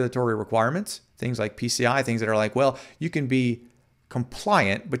weak regulatory requirements, things like PCI, things that are like, well, you can be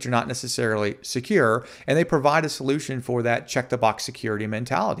compliant, but you're not necessarily secure. And they provide a solution for that check the box security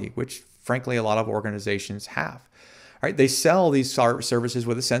mentality, which frankly, a lot of organizations have. Right? They sell these services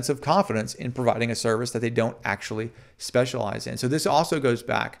with a sense of confidence in providing a service that they don't actually specialize in. So this also goes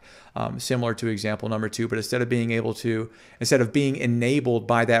back similar to example number 2, but instead of being enabled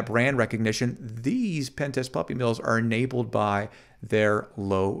by that brand recognition, these pen test puppy mills are enabled by their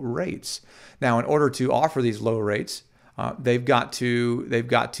low rates. Now, in order to offer these low rates, they've got to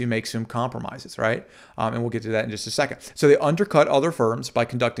make some compromises, right? And we'll get to that in just a second. So they undercut other firms by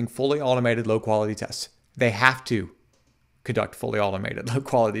conducting fully automated low quality tests. They have to conduct fully automated low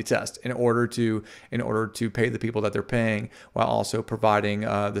quality tests in order to pay the people that they're paying, while also providing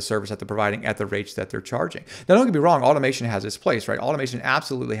the service that they're providing at the rates that they're charging. Now, don't get me wrong, automation has its place, right? Automation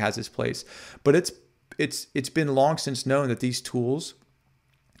absolutely has its place, but it's been long since known that these tools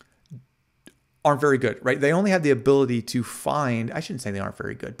aren't very good, right? They only have the ability to find, I shouldn't say they aren't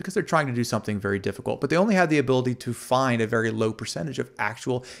very good because they're trying to do something very difficult, but they only have the ability to find a very low percentage of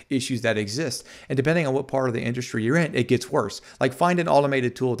actual issues that exist. And depending on what part of the industry you're in, it gets worse. Like find an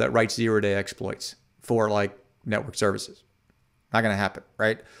automated tool that writes zero-day exploits for like network services. Not going to happen,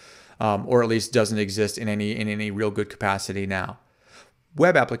 right? Or at least doesn't exist in any real good capacity now.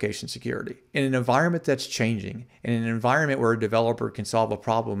 Web application security in an environment that's changing, in an environment where a developer can solve a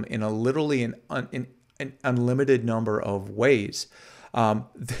problem in an unlimited number of ways.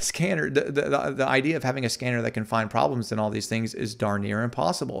 The idea of having a scanner that can find problems in all these things is darn near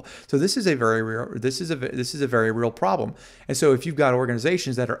impossible. So this is a very real problem. And so if you've got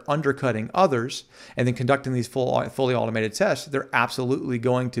organizations that are undercutting others and then conducting these fully automated tests, they're absolutely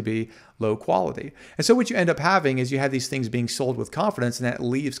going to be low quality. And so what you end up having is you have these things being sold with confidence, and that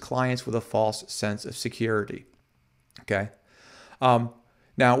leaves clients with a false sense of security. Okay.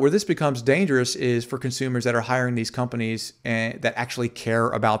 Now, where this becomes dangerous is for consumers that are hiring these companies and that actually care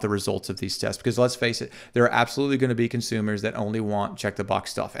about the results of these tests. Because let's face it, there are absolutely going to be consumers that only want check the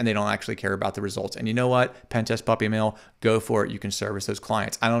box stuff and they don't actually care about the results. And you know what? Pen test puppy mill, go for it. You can service those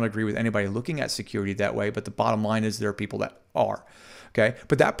clients. I don't agree with anybody looking at security that way, but the bottom line is there are people that are. Okay,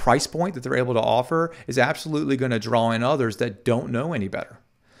 but that price point that they're able to offer is absolutely going to draw in others that don't know any better.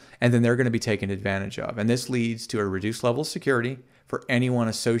 And then they're going to be taken advantage of. And this leads to a reduced level of security for anyone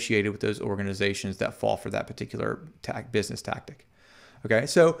associated with those organizations that fall for that particular business tactic. Okay,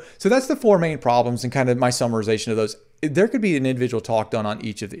 so that's the 4 main problems and kind of my summarization of those. There could be an individual talk done on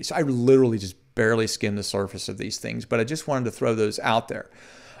each of these. I literally just barely skimmed the surface of these things, but I just wanted to throw those out there.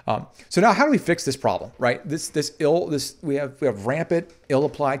 So now, how do we fix this problem, right? We have rampant,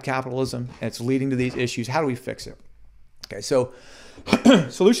 ill-applied capitalism, and it's leading to these issues. How do we fix it? Okay, so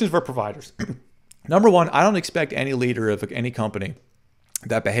solutions for providers. Number one, I don't expect any leader of any company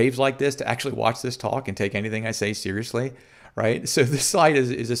that behaves like this to actually watch this talk and take anything I say seriously, right? So this slide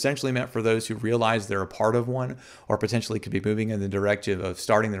is essentially meant for those who realize they're a part of one or potentially could be moving in the direction of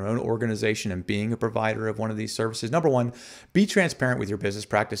starting their own organization and being a provider of one of these services. Number one, be transparent with your business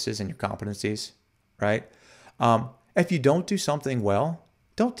practices and your competencies, right? If you don't do something well,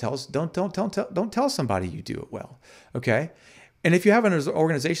 don't tell somebody you do it well, okay? And if you have an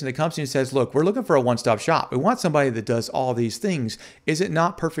organization that comes to you and says, look, we're looking for a one-stop shop. We want somebody that does all these things. Is it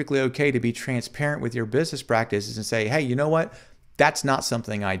not perfectly okay to be transparent with your business practices and say, hey, you know what? That's not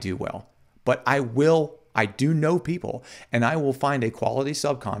something I do well, but I do know people and I will find a quality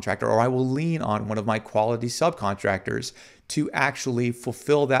subcontractor, or I will lean on one of my quality subcontractors to actually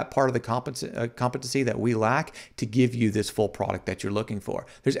fulfill that part of the competency that we lack to give you this full product that you're looking for.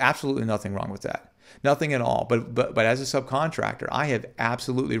 There's absolutely nothing wrong with that. Nothing at all. But as a subcontractor, I have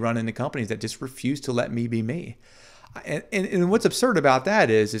absolutely run into companies that just refuse to let me be me. And what's absurd about that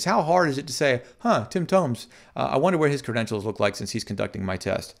is how hard is it to say, Tim Tomes, I wonder what his credentials look like since he's conducting my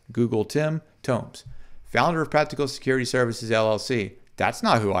test. Google Tim Tomes, founder of Practical Security Services, LLC. That's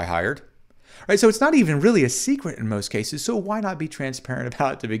not who I hired. Right, so it's not even really a secret in most cases, so why not be transparent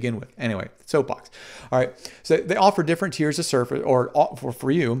about it to begin with? Anyway, soapbox. All right, so they offer different tiers of service, or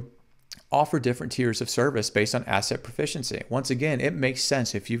for you, offer different tiers of service based on asset proficiency. Once again, it makes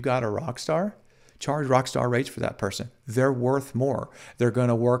sense. If you've got a rock star, charge rock star rates for that person. They're worth more. They're going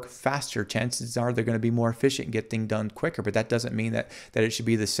to work faster. Chances are they're going to be more efficient and get things done quicker, but that doesn't mean that it should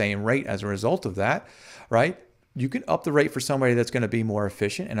be the same rate as a result of that, right? You can up the rate for somebody that's going to be more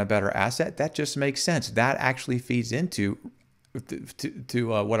efficient and a better asset. That just makes sense. That actually feeds into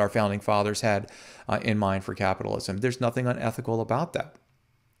what our founding fathers had in mind for capitalism. There's nothing unethical about that.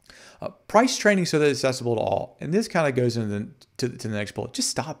 Price training so that it's accessible to all. And this kind of goes into the next bullet. Just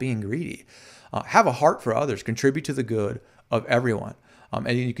stop being greedy. Have a heart for others. Contribute to the good of everyone.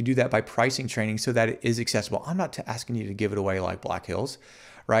 And you can do that by pricing training so that it is accessible. I'm not asking you to give it away like Black Hills,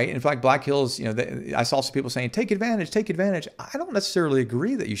 right? In fact, Black Hills, I saw some people saying, take advantage, take advantage. I don't necessarily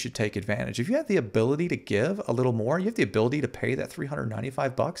agree that you should take advantage. If you have the ability to give a little more, you have the ability to pay that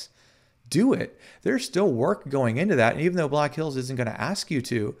 $395, do it. There's still work going into that. And even though Black Hills isn't going to ask you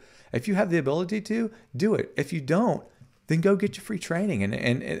to, if you have the ability to, do it. If you don't, then go get your free training.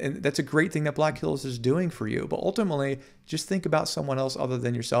 And that's a great thing that Black Hills is doing for you. But ultimately, just think about someone else other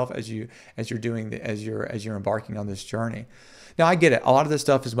than yourself as you're embarking on this journey. Now, I get it. A lot of this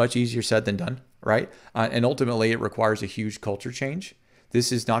stuff is much easier said than done, right? And ultimately, it requires a huge culture change.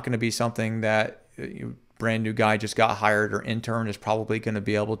 This is not going to be something that brand new guy just got hired or intern is probably going to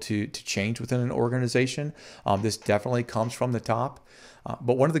be able to change within an organization. This definitely comes from the top.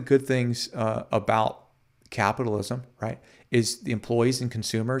 But one of the good things about capitalism, right, is the employees and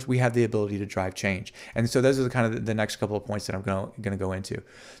consumers, we have the ability to drive change. And so those are the next couple of points that I'm going to go into.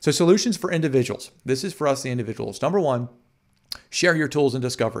 So solutions for individuals. This is for us, the individuals. Number one, share your tools and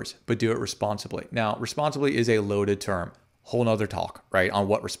discoveries, but do it responsibly. Now, responsibly is a loaded term. Whole nother talk, right, on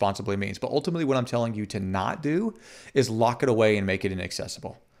what responsibly means. But ultimately, what I'm telling you to not do is lock it away and make it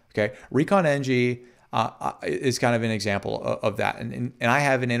inaccessible. Okay, Recon NG is kind of an example of that. And I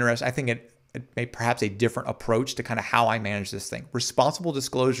have an interest, I think it may perhaps a different approach to kind of how I manage this thing. Responsible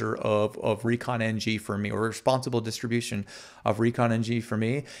disclosure of Recon NG for me, or responsible distribution of Recon NG for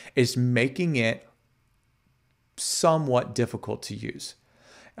me, is making it somewhat difficult to use.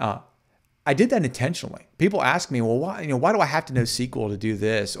 I did that intentionally. People ask me, well, why do I have to know SQL to do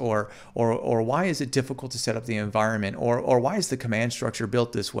this? Or why is it difficult to set up the environment? Or why is the command structure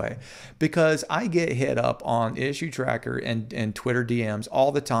built this way? Because I get hit up on Issue Tracker and Twitter DMs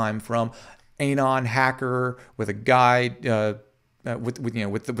all the time from anon hacker with a guy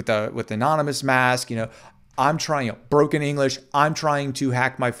with anonymous mask, I'm trying, broken English, I'm trying to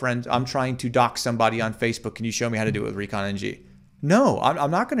hack my friend, I'm trying to dox somebody on Facebook. Can you show me how to do it with Recon NG? No,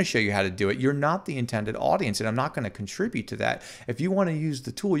 I'm not going to show you how to do it. You're not the intended audience, and I'm not going to contribute to that. If you want to use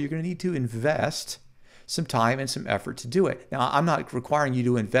the tool, you're going to need to invest some time and some effort to do it. Now, I'm not requiring you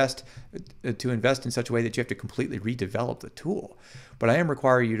to invest in such a way that you have to completely redevelop the tool, but I am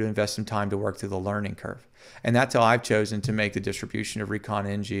requiring you to invest some time to work through the learning curve. And that's how I've chosen to make the distribution of Recon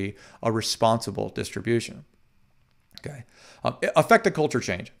NG a responsible distribution. Okay. Affect a culture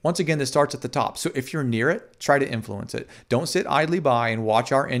change. Once again, this starts at the top. So if you're near it, try to influence it. Don't sit idly by and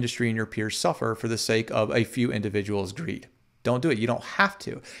watch our industry and your peers suffer for the sake of a few individuals' greed. Don't do it. You don't have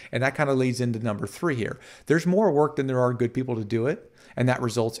to. And that kind of leads into number 3 here. There's more work than there are good people to do it, and that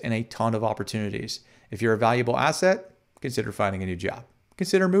results in a ton of opportunities. If you're a valuable asset, consider finding a new job.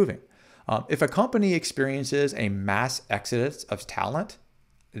 Consider moving. If a company experiences a mass exodus of talent,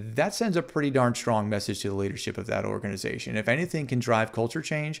 that sends a pretty darn strong message to the leadership of that organization. If anything can drive culture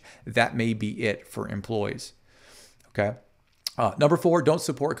change, that may be it for employees. Okay. Number 4, don't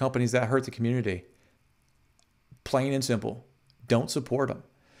support companies that hurt the community. Plain and simple. Don't support them.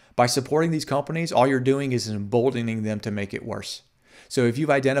 By supporting these companies, all you're doing is emboldening them to make it worse. So if you've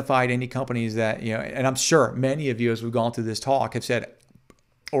identified any companies that, and I'm sure many of you as we've gone through this talk have said,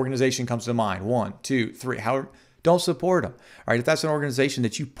 organization comes to mind, 1, 2, 3, however, don't support them. All right, if that's an organization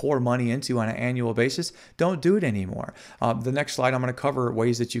that you pour money into on an annual basis, don't do it anymore. The next slide, I'm going to cover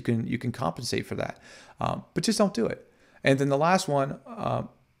ways that you can compensate for that, but just don't do it. And then the last one,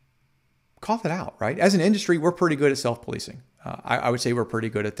 call it out. Right? As an industry, we're pretty good at self-policing. I would say we're pretty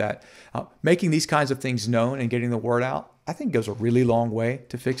good at that. Making these kinds of things known and getting the word out, I think goes a really long way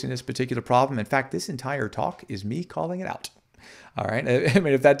to fixing this particular problem. In fact, this entire talk is me calling it out. All right. I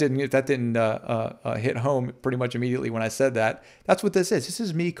mean, if that didn't hit home pretty much immediately when I said that, that's what this is. This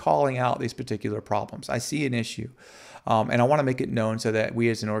is me calling out these particular problems. I see an issue, and I want to make it known so that we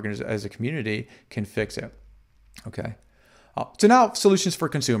as as a community can fix it. Okay. So now solutions for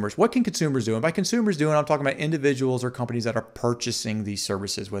consumers. What can consumers do? And by consumers doing, I'm talking about individuals or companies that are purchasing these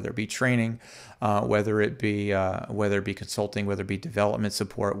services, whether it be training, whether it be consulting, whether it be development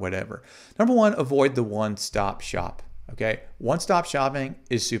support, whatever. Number 1, avoid the one-stop shop. Okay, one-stop shopping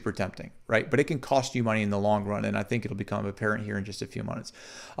is super tempting, right? But it can cost you money in the long run, and I think it'll become apparent here in just a few minutes.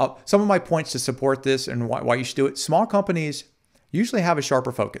 Some of my points to support this and why you should do it. Small companies usually have a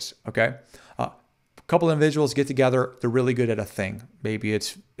sharper focus, okay? A couple of individuals get together, they're really good at a thing. Maybe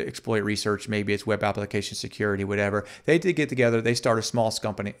it's exploit research, maybe it's web application security, whatever. They did get together, they start a small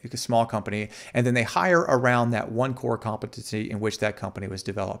company, and then they hire around that one core competency in which that company was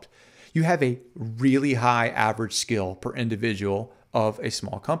developed. You have a really high average skill per individual of a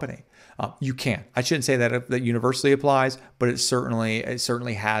small company. You can. I shouldn't say that universally applies, but it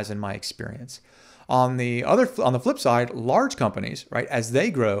certainly has in my experience. On the flip side, large companies, right, as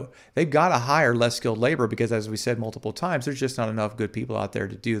they grow, they've got to hire less skilled labor because, as we said multiple times, there's just not enough good people out there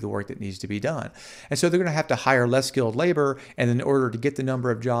to do the work that needs to be done. And so they're going to have to hire less skilled labor, and in order to get the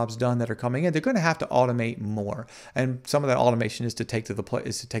number of jobs done that are coming in, they're going to have to automate more. And some of that automation is to take the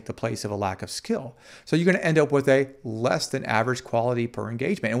place of a lack of skill. So you're going to end up with a less than average quality per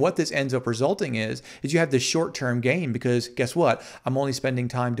engagement. And what this ends up resulting is you have this short-term gain because guess what? I'm only spending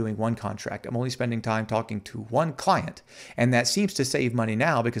time doing one contract. I'm only spending time talking to one client, and that seems to save money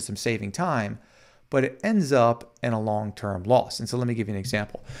now because I'm saving time, but it ends up in a long-term loss. And so let me give you an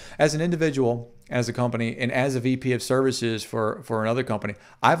example. As an individual, as a company, and as a VP of services for another company,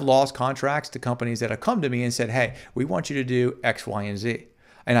 I've lost contracts to companies that have come to me and said, hey, we want you to do X, Y, and Z.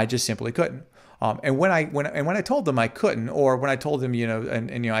 And I just simply couldn't. And when I told them I couldn't, or when I told them,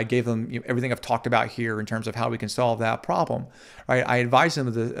 I gave them everything I've talked about here in terms of how we can solve that problem, right? I advised them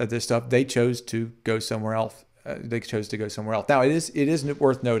of this stuff. They chose to go somewhere else. Now, it is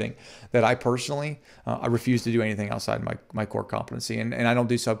worth noting that I personally, I refuse to do anything outside my core competency, and I don't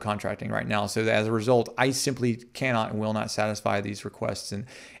do subcontracting right now. So as a result, I simply cannot and will not satisfy these requests. And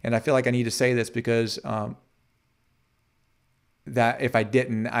I feel like I need to say this because that if I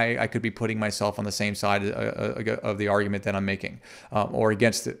didn't, I could be putting myself on the same side of the argument that I'm making, or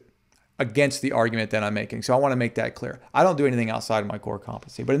against the argument that I'm making. So I want to make that clear. I don't do anything outside of my core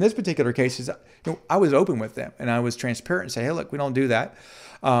competency. But in this particular case, I was open with them and I was transparent and say, hey, look, we don't do that,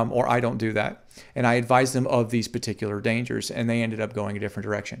 or I don't do that. And I advised them of these particular dangers, and they ended up going a different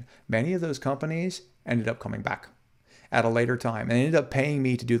direction. Many of those companies ended up coming back at a later time and ended up paying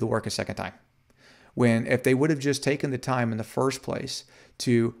me to do the work a second time. When if they would have just taken the time in the first place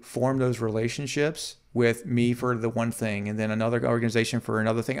to form those relationships with me for the one thing and then another organization for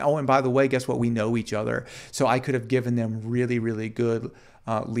another thing. Oh, and by the way, guess what? We know each other. So I could have given them really, really good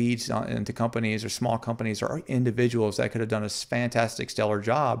leads into companies or small companies or individuals that could have done a fantastic, stellar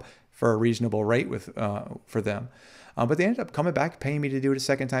job for a reasonable rate for them. But they ended up coming back paying me to do it a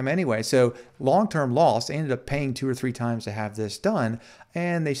second time anyway. So long-term loss, they ended up paying 2 or 3 times to have this done,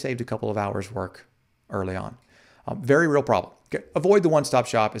 and they saved a couple of hours work early on. Very real problem. Okay. Avoid the one-stop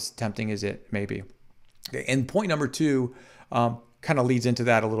shop, as tempting as it may be. Okay. And point number 2 kind of leads into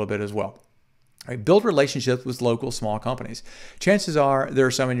that a little bit as well. Right. Build relationships with local small companies. Chances are there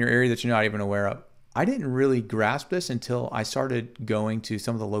are some in your area that you're not even aware of. I didn't really grasp this until I started going to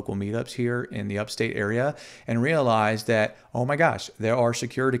some of the local meetups here in the upstate area and realized that, oh my gosh, there are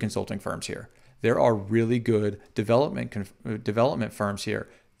security consulting firms here. There are really good development firms here.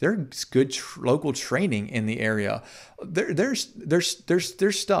 There's good local training in the area. There's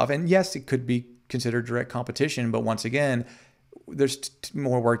stuff, and yes, it could be considered direct competition, but once again, there's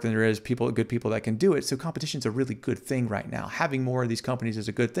more work than there is good people that can do it. So competition is a really good thing right now. Having more of these companies is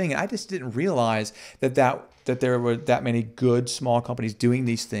a good thing. And I just didn't realize that there were that many good small companies doing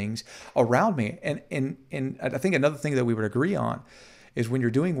these things around me. And I think another thing that we would agree on is when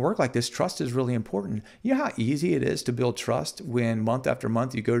you're doing work like this, trust is really important. You know how easy it is to build trust when month after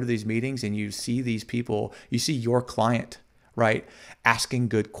month you go to these meetings and you see these people, you see your client, right, asking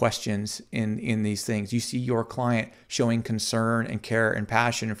good questions in these things. You see your client showing concern and care and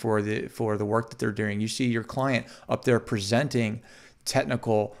passion for the work that they're doing. You see your client up there presenting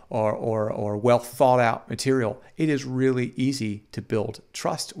technical or well thought out material. It is really easy to build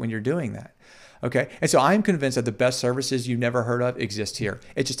trust when you're doing that. Okay, and so I'm convinced that the best services you've never heard of exist here.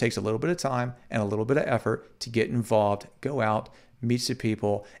 It just takes a little bit of time and a little bit of effort to get involved, go out, meet some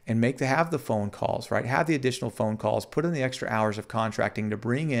people, and have the phone calls, right? Have the additional phone calls, put in the extra hours of contracting to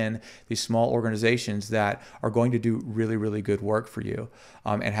bring in these small organizations that are going to do really, really good work for you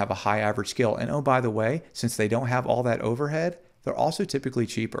and have a high average skill. And oh, by the way, since they don't have all that overhead, they're also typically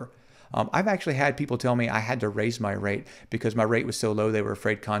cheaper. I've actually had people tell me I had to raise my rate because my rate was so low they were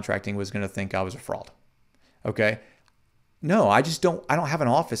afraid contracting was going to think I was a fraud. Okay. No, I don't have an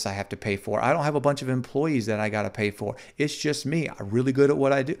office I have to pay for. I don't have a bunch of employees that I got to pay for. It's just me. I'm really good at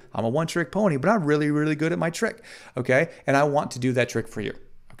what I do. I'm a one-trick pony, but I'm really, really good at my trick. Okay. And I want to do that trick for you.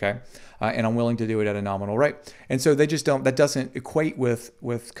 Okay. And I'm willing to do it at a nominal rate. And so that doesn't equate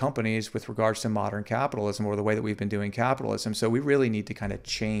with companies with regards to modern capitalism or the way that we've been doing capitalism. So we really need to kind of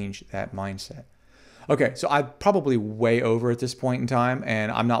change that mindset. Okay, so I'm probably way over at this point in time,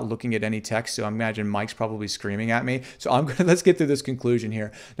 and I'm not looking at any text, so I imagine Mike's probably screaming at me. So let's get through this conclusion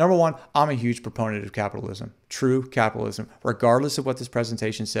here. Number 1, I'm a huge proponent of capitalism, true capitalism. Regardless of what this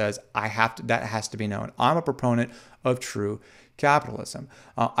presentation says, that has to be known. I'm a proponent of true capitalism.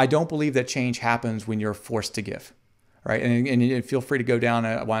 I don't believe that change happens when you're forced to give. Right, and feel free to go down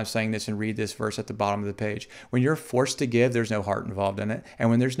while I'm saying this and read this verse at the bottom of the page. When you're forced to give, there's no heart involved in it. And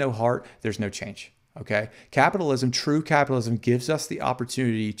when there's no heart, there's no change. Okay, capitalism, true capitalism, gives us the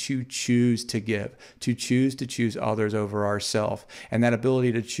opportunity to choose to give, to choose others over ourselves. And that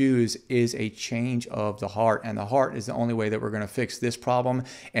ability to choose is a change of the heart. And the heart is the only way that we're going to fix this problem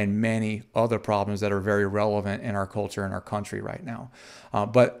and many other problems that are very relevant in our culture and our country right now.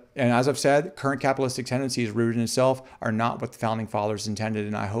 And as I've said, current capitalistic tendencies rooted in itself are not what the founding fathers intended.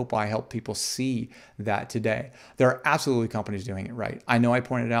 And I hope I help people see that today. There are absolutely companies doing it right. I know I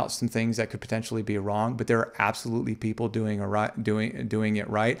pointed out some things that could potentially be wrong, but there are absolutely people doing it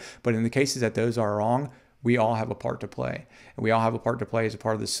right. But in the cases that those are wrong, we all have a part to play. And we all have a part to play as a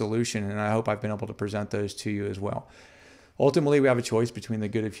part of the solution. And I hope I've been able to present those to you as well. Ultimately, we have a choice between the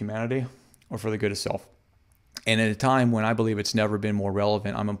good of humanity or for the good of self. And at a time when I believe it's never been more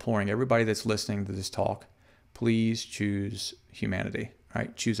relevant, I'm imploring everybody that's listening to this talk, please choose humanity,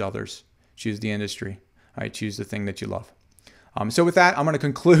 right? Choose others, choose the industry, right? Choose the thing that you love. So with that, I'm going to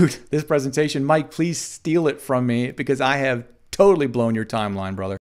conclude this presentation. Mike, please steal it from me because I have totally blown your timeline, brother.